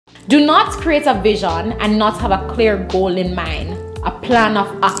Do not create a vision and not have a clear goal in mind, a plan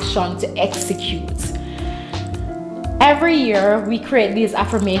of action to execute. Every year we create these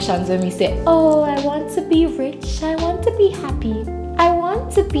affirmations and we say, oh, I want to be rich, I want to be happy, I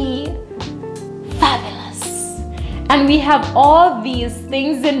want to be fabulous. And we have all these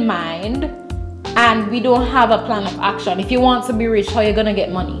things in mind and we don't have a plan of action. If you want to be rich, how are you gonna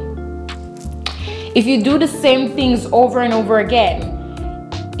get money? If you do the same things over and over again,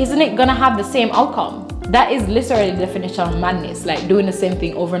 isn't it gonna have the same outcome? That is literally the definition of madness, like doing the same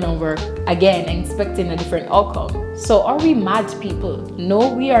thing over and over again and expecting a different outcome. So are we mad people?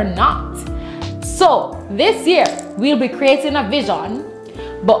 No, we are not. So this year, we'll be creating a vision,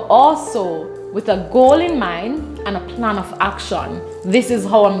 but also with a goal in mind and a plan of action. This is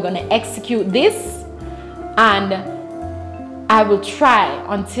how I'm gonna execute this, and I will try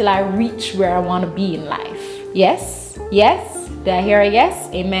until I reach where I wanna be in life. Yes? Yes? Did I hear a yes?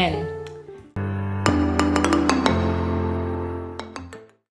 Amen.